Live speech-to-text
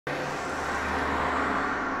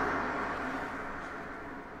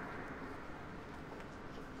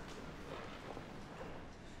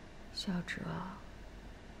小哲，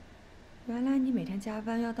原来你每天加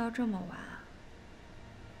班要到这么晚，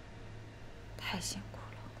太辛苦了。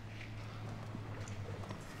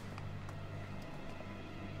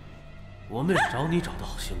我们也找你找得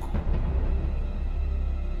好辛苦。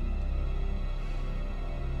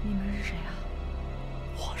你们是谁啊？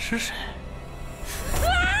我是谁？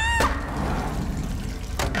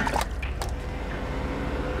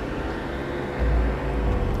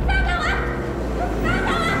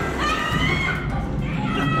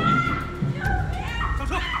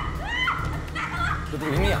 这不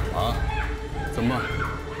是林明雅吗？怎么？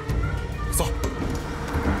走。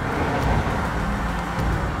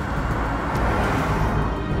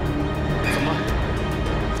怎么？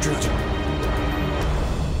追上去。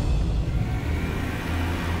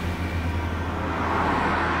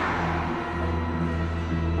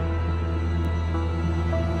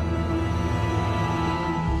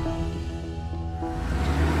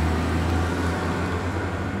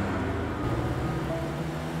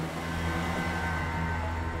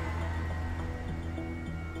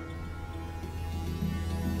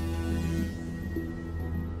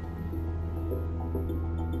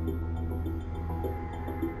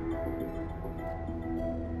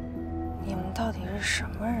你们到底是什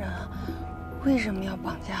么人啊？为什么要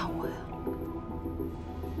绑架我呀？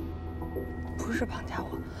不是绑架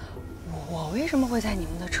我，我为什么会在你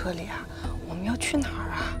们的车里啊？我们要去哪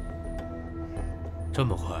儿啊？这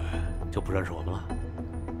么快就不认识我们了？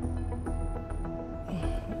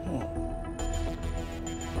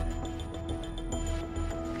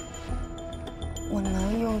我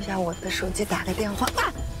能用一下我的手机打个电话？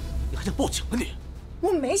爸，你还想报警啊你？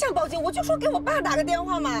 我没想报警，我就说给我爸打个电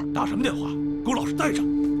话嘛。打什么电话？给我老实待着！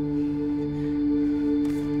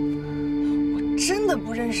我真的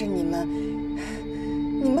不认识你们，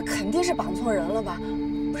你们肯定是绑错人了吧？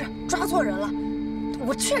不是，抓错人了。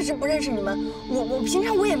我确实不认识你们，我平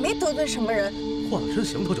常我也没得罪什么人。换了身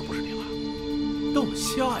行头就不是你了，瞪得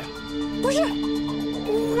瞎呀？不是，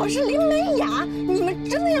我是林美雅，你们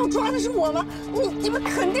真的要抓的是我吗？你们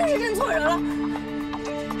肯定是认错人了。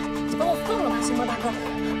 你把我放了吧，行吗，大哥？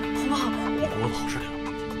好不好？我老实点。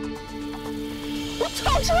我跳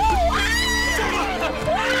车！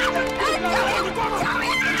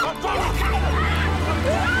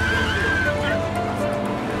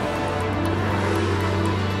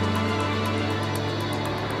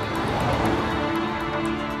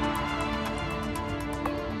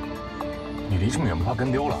你离这么远，不怕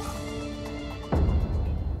跟丢了？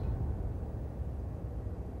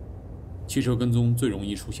汽车跟踪最容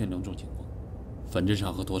易出现两种情况。 反侦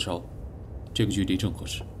查和拖梢，这个距离正合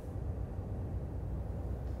适。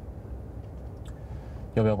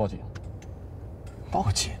要不要报警？报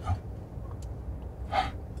警？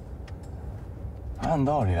按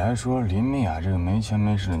道理来说，林美雅这个没钱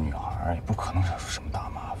没势的女孩，也不可能惹出什么大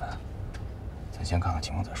麻烦。咱先看看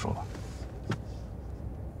情况再说吧。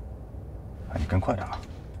哎，你跟快点啊！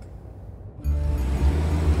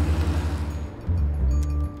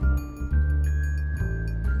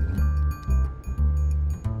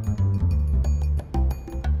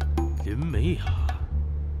 林美雅，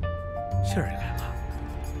信儿也开了，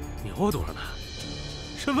牛犊着呢，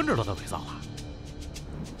身份证都伪造了。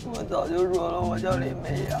我早就说了，我叫林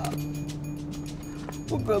美雅，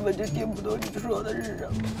我根本就听不懂你说的是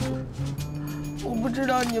什么。我不知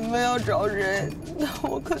道你们要找谁，那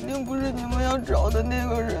我肯定不是你们要找的那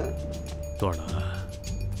个人。多尔顿，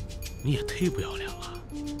你也忒不要脸了，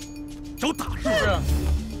找打是不是？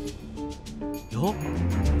哟，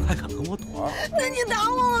还敢跟我躲？那你打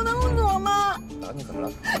我，我能不躲吗？打你怎么了？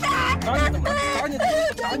打你怎么了？打你打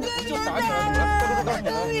你就打你了，怎么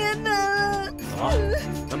了？别打了！走啊，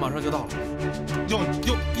人马上就到了。又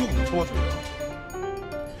拖腿了。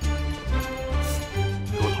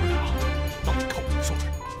给我老实点啊！到底看我怎么收拾！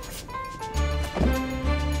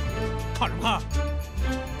看什么看？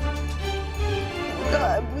这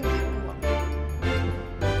还不行吗？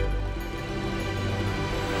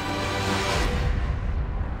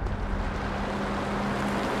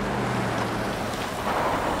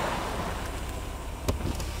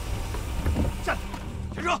下去，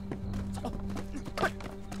停车，走，快！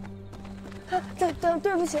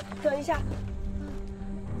对不起，等一下。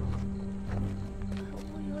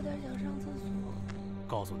我有点想上厕所。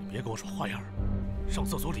告诉你别给我耍花样，上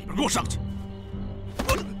厕所里边给我上去！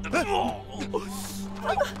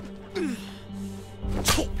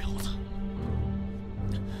臭婊子！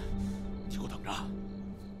你给我等着，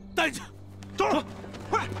带进去！走，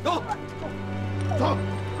快走，走！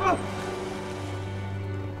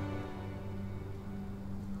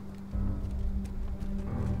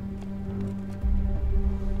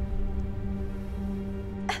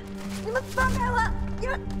放开我！你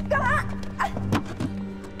们干嘛？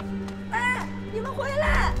哎，你们回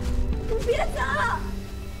来！别走！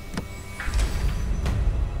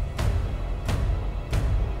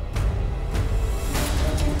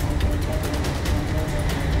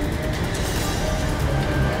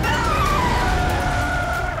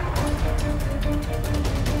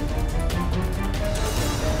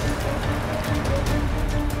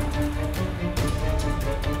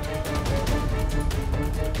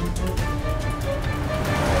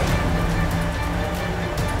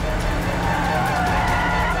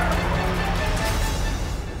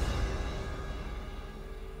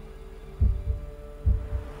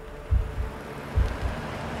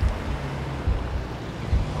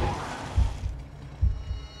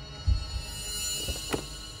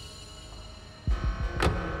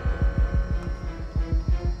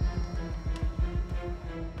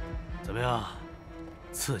怎么样，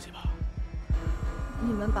刺激吧？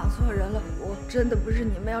你们绑错人了，我真的不是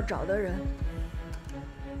你们要找的人。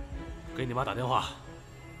给你妈打电话。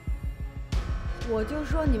我就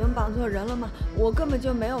说你们绑错人了吗？我根本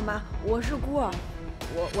就没有妈，我是孤儿，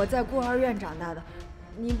我在孤儿院长大的。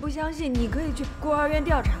你不相信，你可以去孤儿院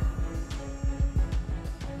调查。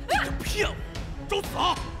你就骗我，找死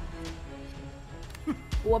啊！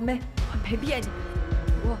我没骗你，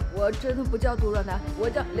我真的不叫杜若楠，我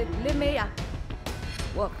叫雷美雅，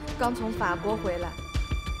我刚从法国回来，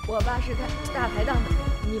我爸是开大排档的，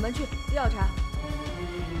你们去调查。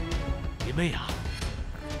林美雅，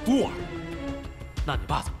孤儿，那你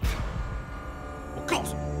爸怎么回事？我告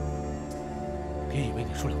诉你，别以为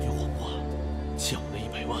你说两句谎话，欠我那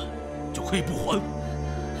100万就可以不还。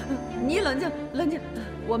你冷静冷静，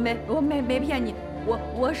我没骗你。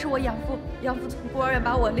我是我养父从孤儿院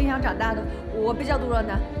把我领养长大的，我不叫杜若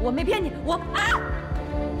楠，我没骗你，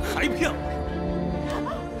还骗我是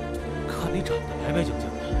吗？看你长得白白净净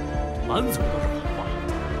的，满嘴都是谎话，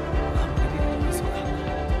我看不给你点颜色看看，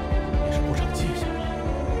你是不长记性了。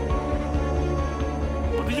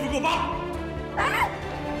把这衣服给我扒！哎，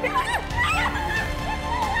别来！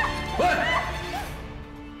喂！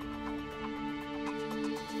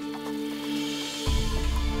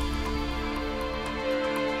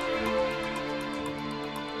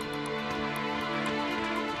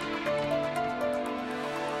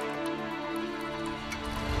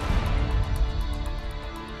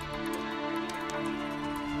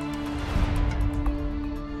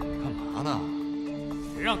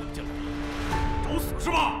谁让你们进来的？找死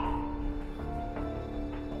是吧？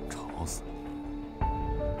吵死！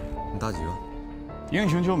你打几个？英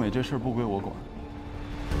雄救美这事不归我管，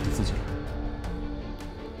你自己来。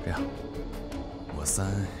这样，我3，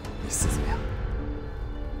你4，怎么样？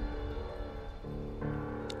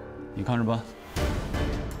你看着办。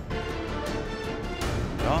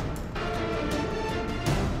啊！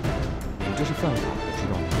你这是犯法的，知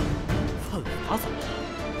道吗？犯法怎么了？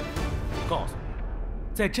我告诉你，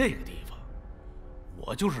在这个地方，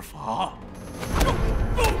我就是法。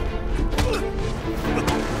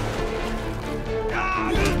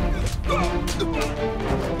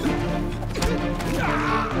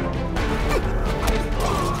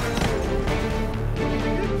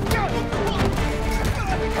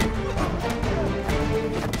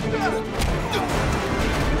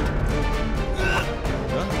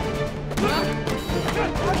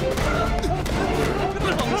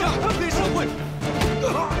绑架黑社会。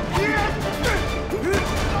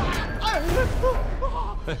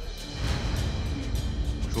哎，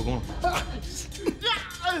收工了。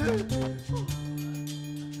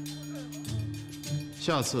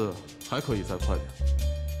下次还可以再快点。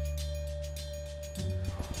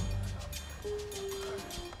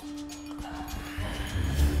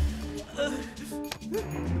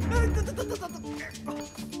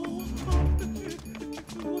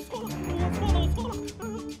我错了。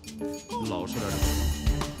老实点。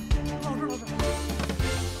老实。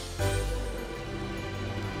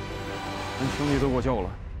把兄弟都给我叫过来。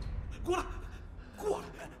过来，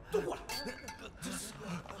都过来。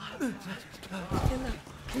天哪！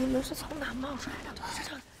你们是从哪冒出来的？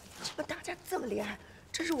这个打架这么厉害，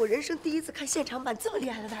这是我人生第一次看现场版这么厉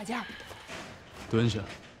害的打架。蹲下。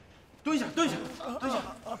我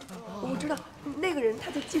知道那个人，他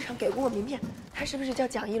在机场给过我名片，他是不是叫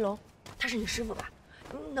蒋一龙？他是你师傅吧？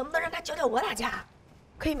能不能让他教教我打架？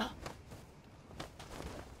可以吗？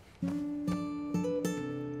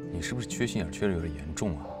你是不是缺心眼缺的有点严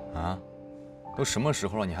重啊？啊，都什么时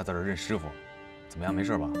候了，你还在这认师傅？怎么样，没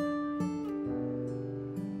事吧？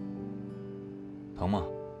疼吗？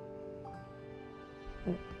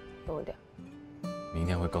有点。明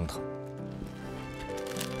天会更疼。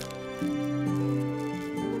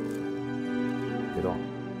别动。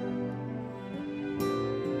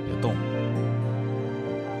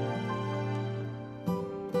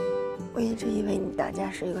我一直以为你打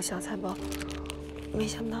架是一个小菜包，没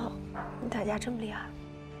想到你打架这么厉害。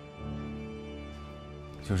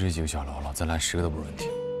就这几个小喽啰，咱来10个都不是问题。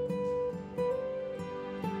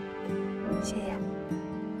谢谢。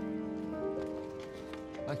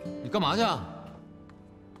哎，你干嘛去啊？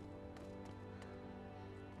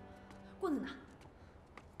棍子呢？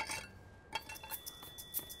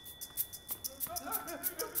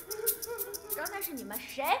刚才是你们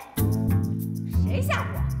谁吓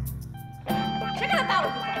唬我？谁敢打我一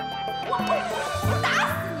口？我！